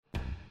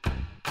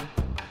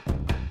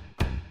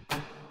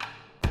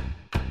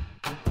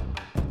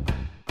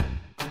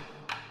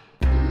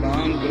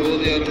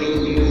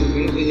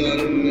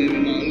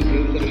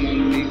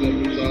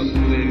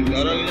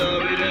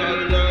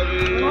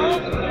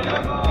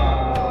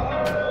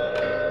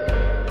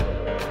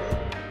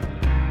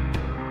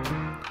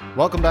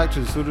Welcome back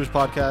to the Suraj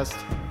Podcast.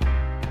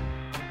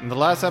 In the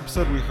last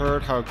episode, we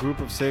heard how a group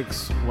of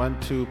Sikhs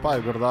went to Bhai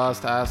Gurdas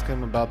to ask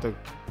him about the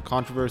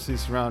controversy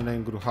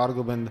surrounding Guru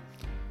Hargobind.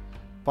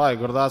 Bhai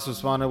Gurdas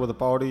responded with a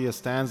pauri, a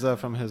stanza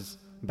from his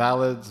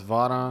ballads,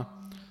 Vara.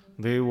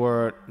 They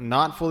were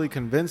not fully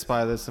convinced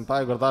by this, and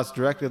Bhai Gurdas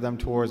directed them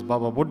towards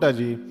Baba Buddha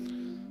Ji,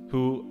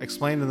 who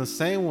explained in the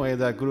same way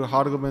that Guru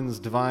Hargobind's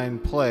divine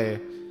play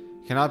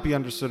cannot be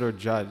understood or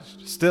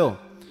judged. Still,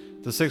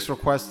 the Sikhs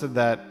requested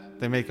that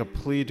they make a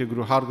plea to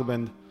Guru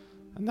Hargobind,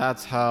 and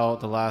that's how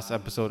the last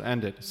episode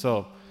ended.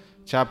 So,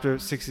 chapter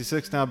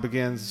 66 now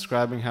begins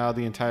describing how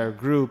the entire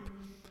group,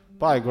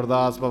 Bhai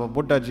Gurdas, Baba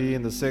Buddha Ji,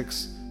 and the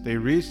Sikhs, they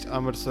reached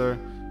Amritsar,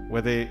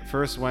 where they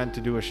first went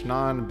to do a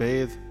shnan,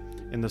 bathe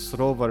in the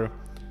Sarovar,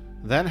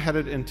 then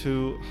headed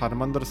into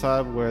Harmandir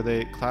Sahib, where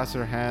they clasped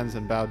their hands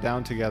and bowed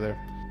down together.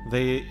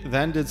 They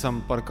then did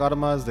some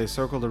parikramas, they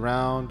circled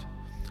around,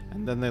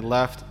 and then they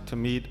left to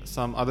meet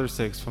some other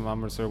Sikhs from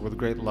Amritsar with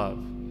great love.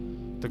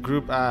 The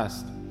group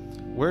asked,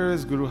 "Where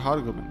is Guru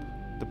Hargobind?"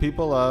 The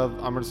people of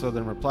Amritsar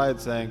then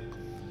replied saying,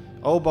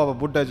 "Oh Baba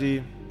Buddha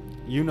Ji,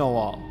 you know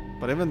all,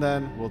 but even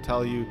then we'll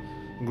tell you,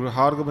 Guru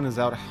Hargobind is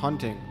out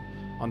hunting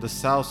on the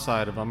south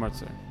side of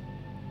Amritsar."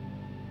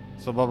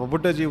 So Baba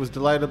Buddha Ji was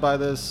delighted by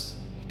this.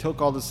 He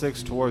took all the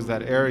Sikhs towards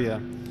that area,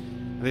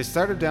 and they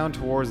started down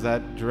towards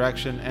that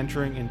direction,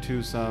 entering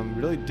into some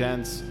really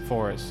dense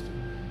forest,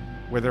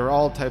 where there are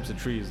all types of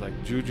trees, like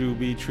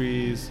jujube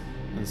trees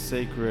and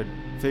sacred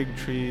fig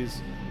trees.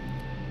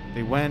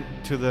 They went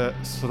to the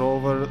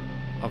Sarovar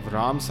of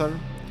Ramsar,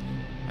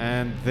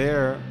 and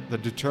there the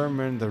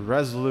determined, the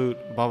resolute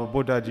Baba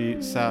Buddha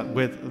Ji sat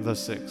with the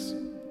Sikhs.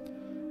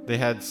 They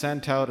had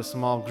sent out a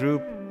small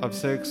group of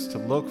Sikhs to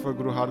look for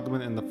Guru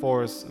Hargobind in the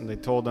forest, and they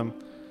told them,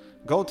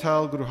 "Go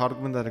tell Guru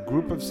Hargobind that a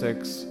group of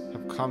Sikhs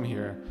have come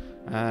here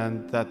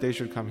and that they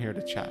should come here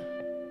to chat."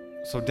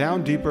 So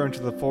down deeper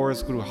into the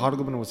forest, Guru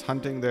Hargobind was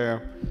hunting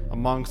there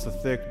amongst the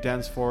thick,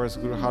 dense forest.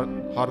 Guru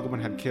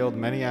Hargobind had killed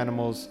many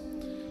animals.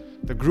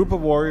 The group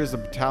of warriors, the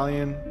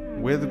battalion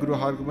with Guru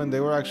Hargobind, they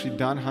were actually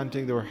done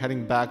hunting. They were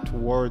heading back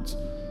towards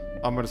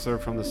Amritsar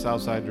from the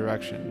south side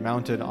direction,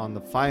 mounted on the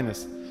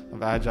finest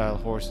of agile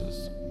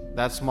horses.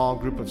 That small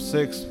group of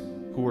Sikhs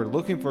who were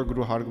looking for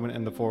Guru Hargobind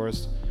in the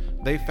forest,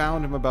 they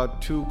found him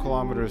about 2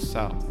 kilometers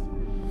south.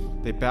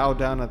 They bowed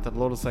down at the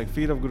lotus-like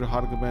feet of Guru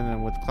Hargobind,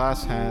 and with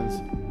clasped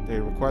hands, they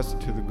requested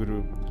to the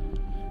Guru,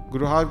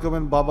 "Guru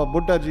Hargobind, Baba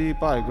Buddha Ji,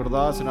 Bhai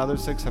Gurdas, and other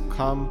Sikhs have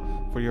come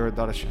for your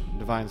darshan,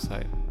 divine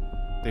sight.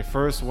 They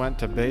first went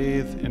to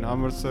bathe in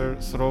Amritsar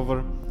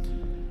Sarovar.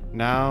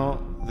 Now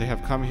they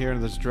have come here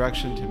in this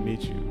direction to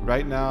meet you.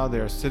 Right now they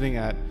are sitting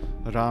at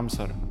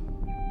Ramsar."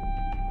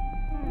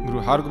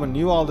 Guru Hargobind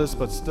knew all this,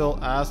 but still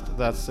asked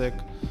that Sikh,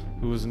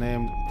 who was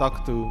named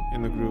Takhtu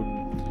in the group,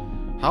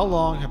 "How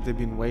long have they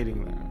been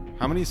waiting there?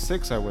 How many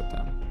Sikhs are with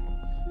them?"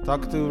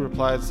 Takhtu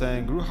replied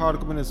saying, "Guru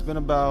Hargobind, it's been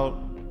about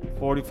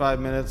 45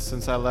 minutes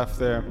since I left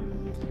there,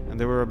 and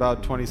there were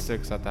about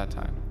 26 at that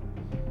time."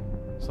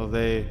 So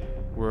they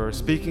were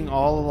speaking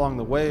all along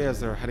the way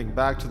as they were heading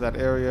back to that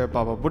area.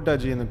 Baba Buddha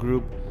Ji and the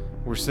group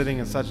were sitting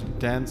in such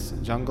dense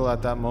jungle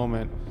at that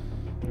moment.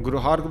 Guru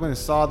Hargobind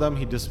saw them.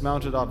 He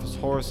dismounted off his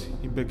horse.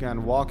 He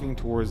began walking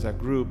towards that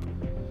group,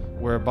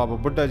 where Baba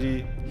Buddha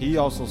Ji, he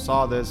also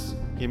saw this.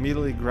 He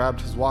immediately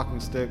grabbed his walking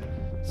stick,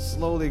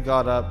 slowly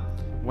got up,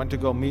 went to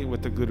go meet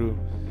with the Guru.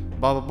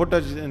 Baba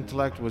Buddha Ji's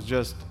intellect was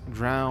just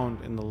drowned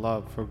in the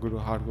love for Guru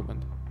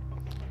Hargobind.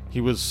 He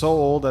was so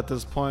old at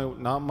this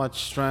point, not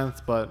much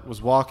strength, but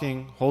was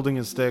walking, holding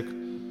his stick.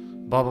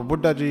 Baba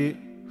Buddha Ji,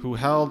 who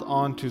held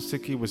on to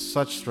Sikhi with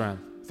such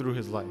strength through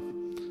his life,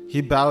 he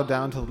bowed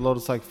down to the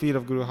lotus-like feet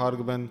of Guru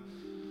Hargobind,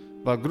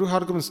 but Guru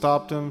Hargobind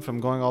stopped him from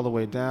going all the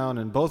way down,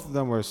 and both of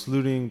them were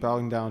saluting,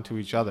 bowing down to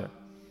each other.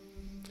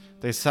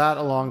 They sat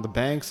along the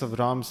banks of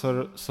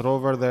Ramsar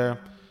Sarovar there.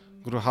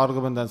 Guru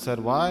Hargobind then said,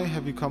 "Why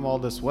have you come all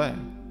this way?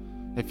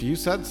 If you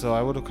said so,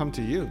 I would have come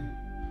to you.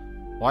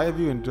 Why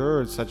have you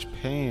endured such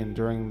pain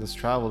during this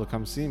travel to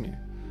come see me?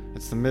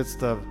 It's the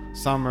midst of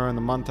summer in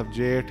the month of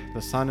Jeth.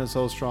 The sun is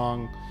so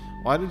strong.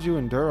 Why did you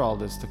endure all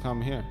this to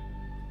come here?"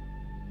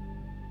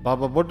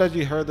 Baba Buddha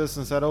Ji heard this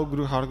and said, "Oh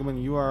Guru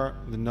Hargobind, you are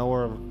the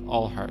knower of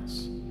all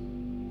hearts.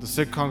 The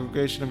Sikh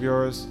congregation of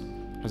yours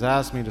has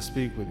asked me to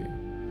speak with you.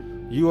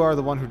 You are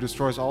the one who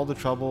destroys all the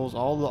troubles,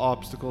 all the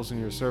obstacles in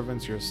your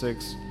servants, your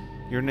Sikhs.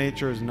 Your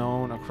nature is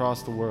known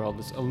across the world.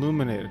 It's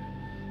illuminated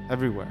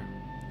everywhere.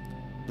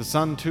 The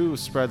sun too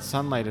spreads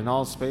sunlight in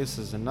all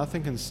spaces, and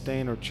nothing can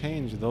stain or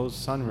change those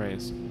sun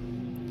rays.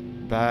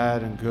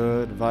 Bad and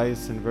good,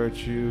 vice and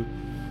virtue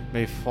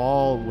may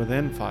fall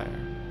within fire,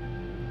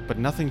 but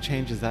nothing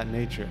changes that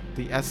nature,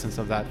 the essence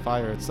of that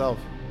fire itself.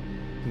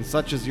 And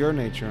such is your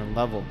nature and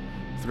level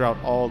throughout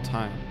all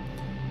time.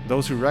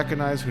 Those who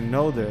recognize, who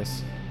know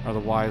this, are the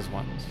wise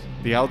ones.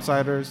 The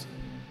outsiders,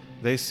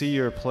 they see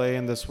your play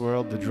in this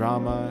world, the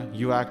drama,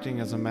 you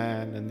acting as a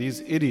man, and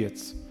these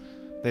idiots,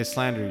 they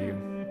slander you.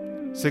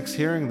 Sikhs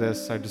hearing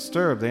this are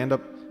disturbed. They end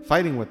up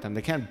fighting with them.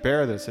 They can't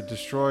bear this. It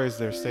destroys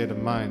their state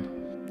of mind.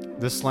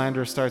 This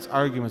slander starts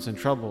arguments and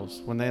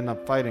troubles when they end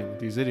up fighting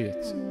these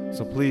idiots.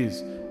 So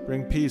please,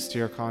 bring peace to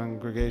your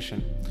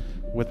congregation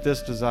with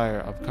this desire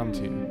of come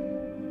to you.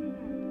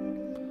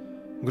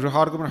 Guru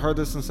Hargobind heard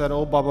this and said,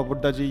 "Oh Baba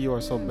Buddha Ji, you are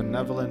so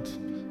benevolent.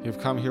 You've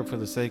come here for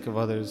the sake of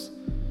others,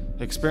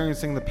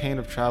 experiencing the pain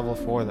of travel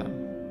for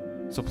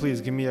them. So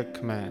please give me a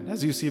command,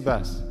 as you see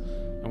best.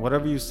 And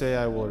whatever you say,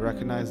 I will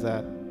recognize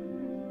that.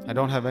 I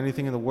don't have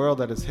anything in the world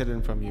that is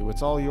hidden from you.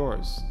 It's all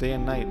yours. Day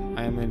and night,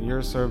 I am in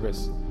your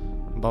service,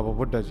 Baba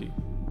Buddha Ji."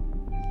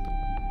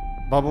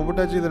 Baba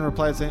Buddha Ji then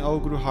replied saying, "Oh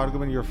Guru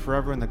Hargobind, you're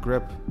forever in the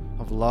grip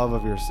of love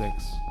of your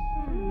Sikhs.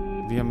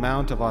 The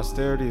amount of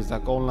austerities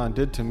that Kaulna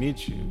did to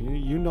meet you,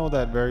 you know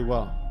that very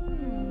well.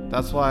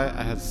 That's why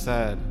I had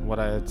said what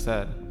I had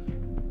said,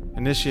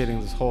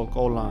 initiating this whole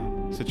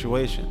Kaulna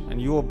situation,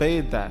 and you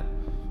obeyed that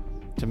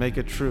to make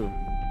it true.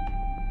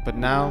 But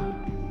now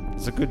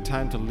is a good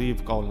time to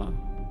leave Kaulna.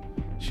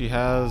 She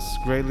has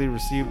greatly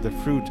received the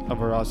fruit of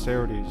her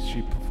austerities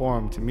she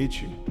performed to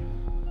meet you.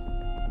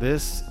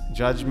 This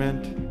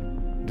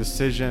judgment,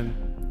 decision,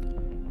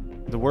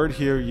 the word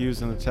here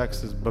used in the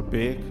text is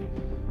babek,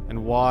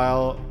 and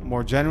while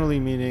more generally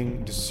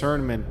meaning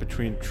discernment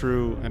between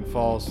true and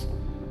false,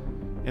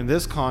 in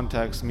this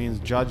context means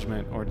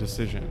judgment or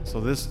decision.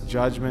 So this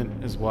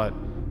judgment is what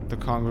the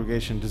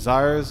congregation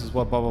desires, is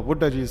what Baba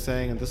Buddha Ji is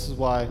saying, and this is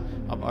why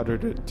I've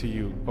uttered it to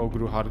you, O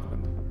Guru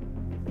Hargobind.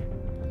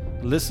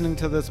 Listening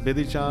to this,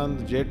 Bidhi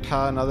Chand,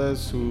 Jetha, and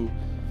others who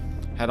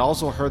had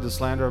also heard the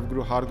slander of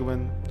Guru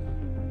Hargobind,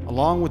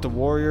 along with the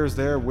warriors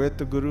there with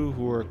the Guru,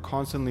 who were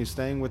constantly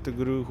staying with the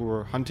Guru, who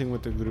were hunting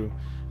with the Guru,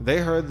 they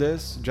heard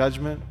this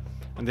judgment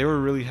and they were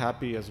really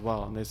happy as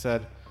well. And they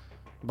said,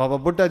 Baba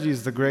Buddha Ji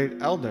is the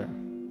great elder.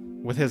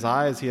 With his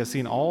eyes, he has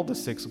seen all the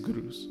 6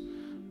 Gurus.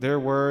 Their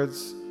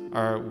words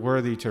are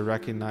worthy to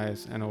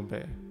recognize and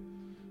obey.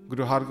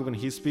 Guru Hargobind,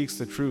 he speaks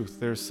the truth.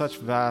 There is such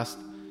vast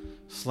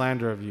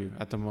slander of you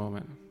at the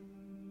moment.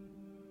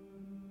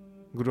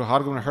 Guru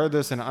Hargobind heard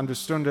this and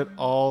understood it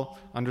all,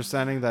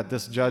 understanding that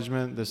this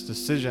judgment, this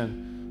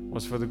decision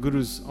was for the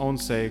Guru's own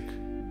sake,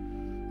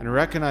 and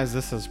recognized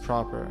this as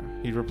proper.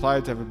 He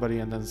replied to everybody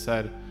and then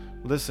said,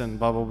 "Listen,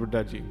 Baba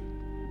Buddha Ji,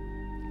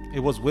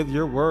 it was with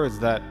your words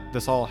that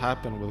this all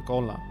happened with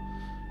Kaulna.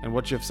 And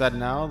what you've said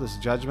now, this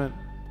judgment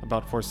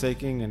about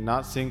forsaking and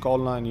not seeing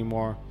Kaulna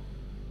anymore,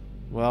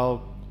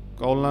 well,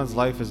 Kaulna's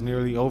life is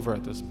nearly over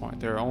at this point.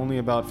 There are only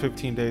about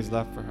 15 days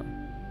left for her.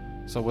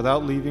 So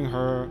without leaving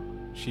her,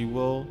 she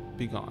will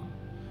be gone.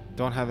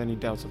 Don't have any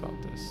doubts about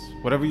this.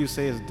 Whatever you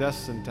say is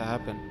destined to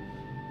happen,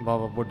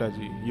 Baba Buddha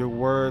Ji. Your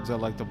words are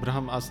like the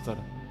Brahm Astra.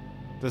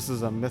 This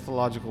is a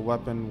mythological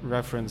weapon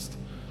referenced,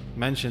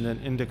 mentioned in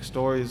Indic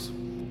stories,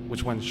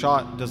 which when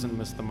shot doesn't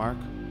miss the mark.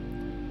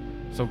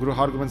 So Guru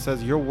Hargobind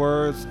says, your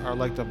words are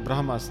like the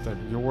Brahmastra.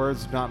 Your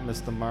words do not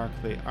miss the mark.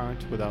 They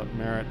aren't without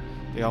merit.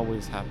 They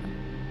always happen.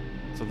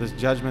 So this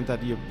judgment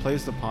that you have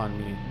placed upon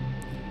me,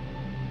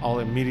 I'll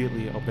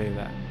immediately obey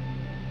that."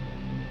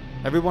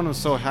 Everyone was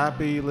so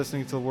happy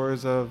listening to the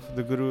words of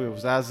the Guru. It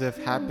was as if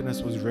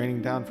happiness was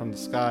raining down from the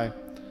sky.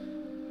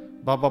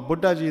 Baba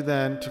Buddha Ji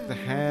then took the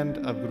hand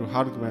of Guru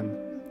Hargobind.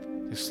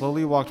 He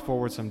slowly walked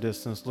forward some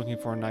distance looking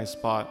for a nice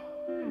spot.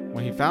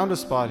 When he found a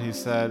spot, he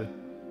said,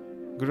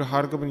 "Guru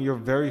Hargobind, your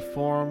very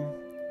form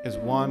is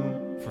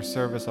one for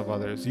service of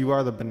others. You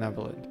are the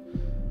benevolent.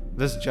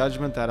 This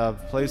judgment that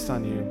I've placed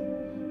on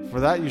you, for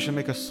that you should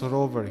make a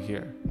sarovar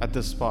here at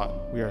this spot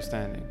we are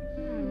standing.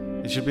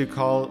 It should be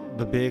called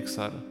the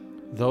Beksar.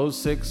 Those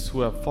 6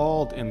 who have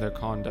fault in their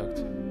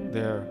conduct,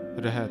 their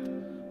rehat,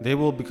 they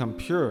will become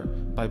pure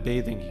by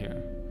bathing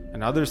here.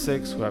 And other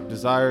 6 who have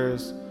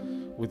desires,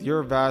 with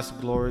your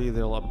vast glory,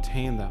 they'll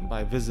obtain them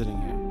by visiting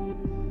here."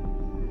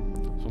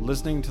 So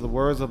listening to the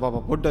words of Baba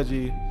Buddha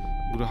Ji,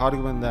 Guru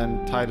Hargobind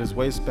then tied his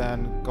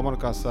waistband, Kamar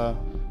Kasa.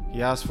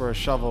 He asked for a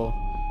shovel,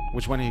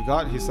 which when he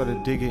got, he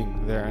started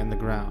digging there in the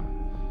ground.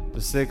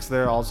 The 6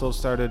 there also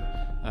started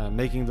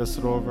making the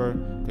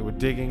sarovar. They were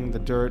digging the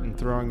dirt and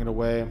throwing it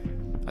away.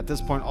 At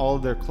this point, all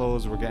of their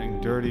clothes were getting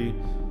dirty.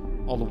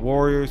 All the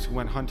warriors who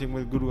went hunting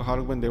with Guru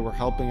Hargobind, they were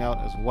helping out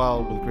as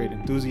well with great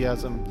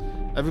enthusiasm.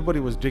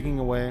 Everybody was digging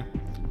away.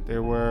 They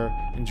were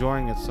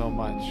enjoying it so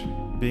much,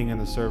 being in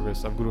the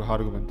service of Guru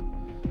Hargobind.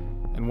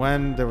 And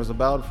when there was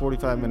about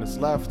 45 minutes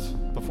left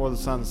before the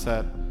sun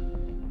set,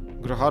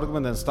 Guru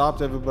Hargobind then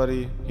stopped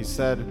everybody. He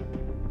said,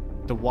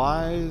 "The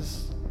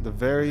wise, the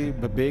very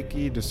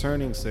babeki,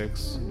 discerning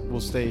Sikhs will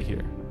stay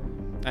here.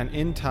 And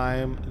in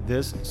time,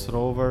 this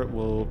sarovar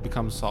will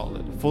become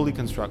solid, fully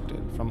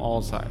constructed from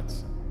all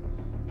sides."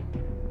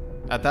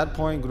 At that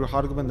point, Guru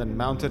Hargobind then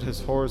mounted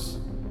his horse.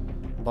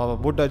 Baba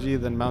Buddha Ji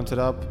then mounted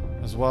up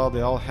as well.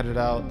 They all headed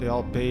out, they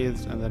all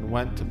bathed and then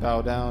went to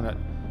bow down at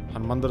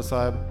Harmandir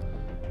Sahib.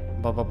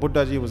 Baba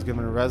Buddha Ji was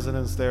given a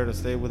residence there to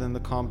stay within the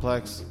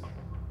complex.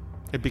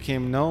 It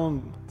became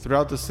known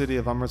throughout the city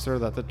of Amritsar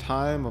that the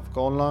time of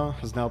Kaulna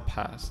has now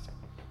passed.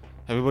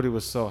 Everybody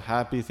was so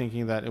happy,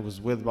 thinking that it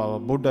was with Baba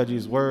Buddha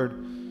Ji's word,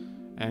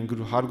 and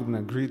Guru Hargobind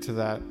agreed to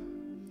that.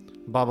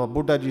 Baba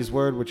Buddha Ji's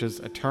word, which is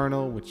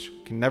eternal, which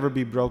can never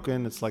be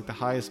broken. It's like the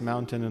highest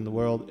mountain in the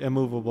world,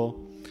 immovable.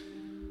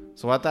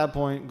 So at that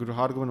point, Guru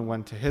Hargobind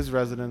went to his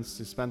residence.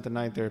 He spent the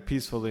night there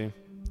peacefully.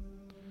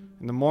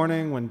 In the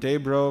morning, when day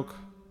broke,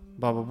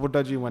 Baba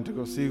Buddha Ji went to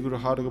go see Guru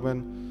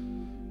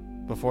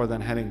Hargobind before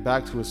then heading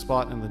back to his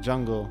spot in the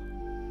jungle.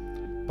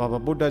 Baba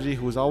Buddha Ji,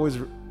 who was always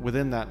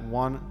within that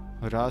one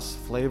ras,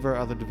 flavor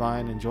of the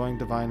divine, enjoying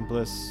divine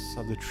bliss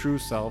of the true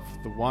self,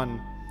 the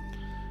one,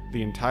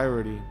 the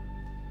entirety.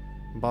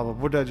 Baba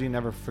Buddha Ji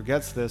never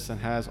forgets this and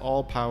has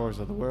all powers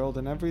of the world,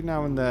 and every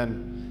now and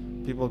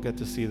then people get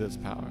to see this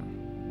power.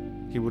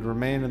 He would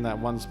remain in that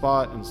one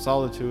spot in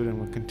solitude and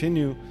would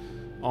continue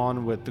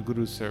on with the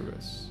Guru's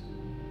service.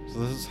 So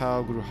this is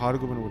how Guru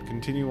Hargobind would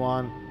continue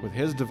on with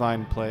his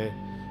divine play,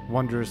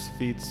 wondrous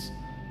feats,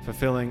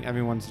 fulfilling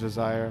everyone's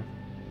desire.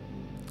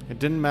 It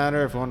didn't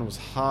matter if one was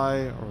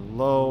high or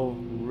low,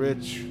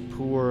 rich,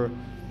 poor,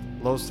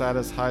 low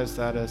status, high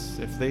status.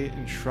 If they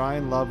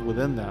enshrine love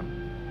within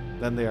them,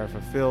 then they are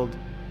fulfilled.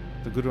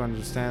 The Guru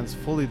understands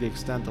fully the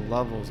extent, the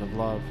levels of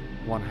love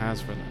one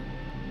has for them.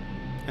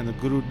 And the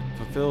Guru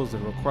fulfills the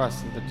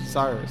requests and the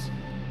desires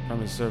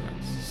from his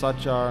servants.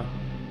 Such are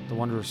the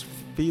wondrous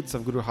feats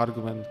of Guru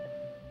Hargobind.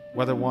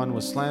 Whether one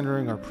was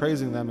slandering or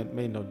praising them, it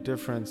made no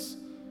difference,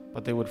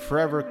 but they would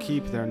forever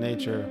keep their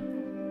nature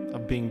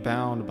of being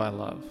bound by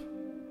love.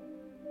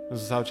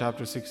 This is how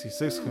chapter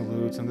 66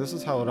 concludes, and this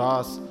is how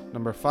Ras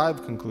number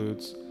 5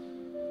 concludes.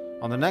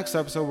 On the next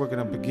episode, we're going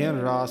to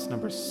begin Ras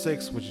number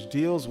 6, which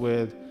deals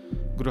with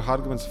Guru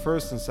Hargobind's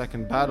first and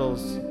second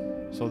battles.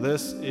 So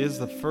this is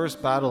the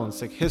first battle in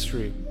Sikh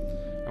history,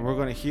 and we're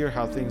going to hear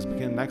how things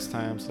begin next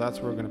time, so that's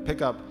where we're going to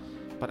pick up.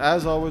 But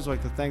as always, I'd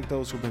like to thank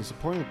those who've been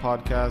supporting the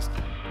podcast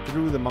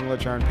through the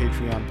Mangalacharan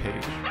Patreon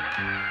page.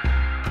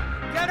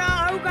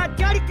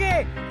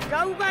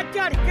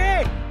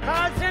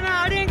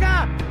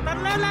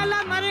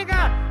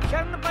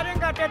 शरण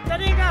परेगा ते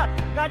तरेगा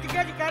गज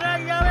गज करा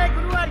जावे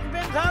गुरु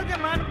अर्जन साहब के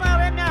मन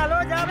पावे ने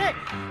हलो जावे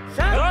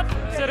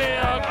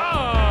सब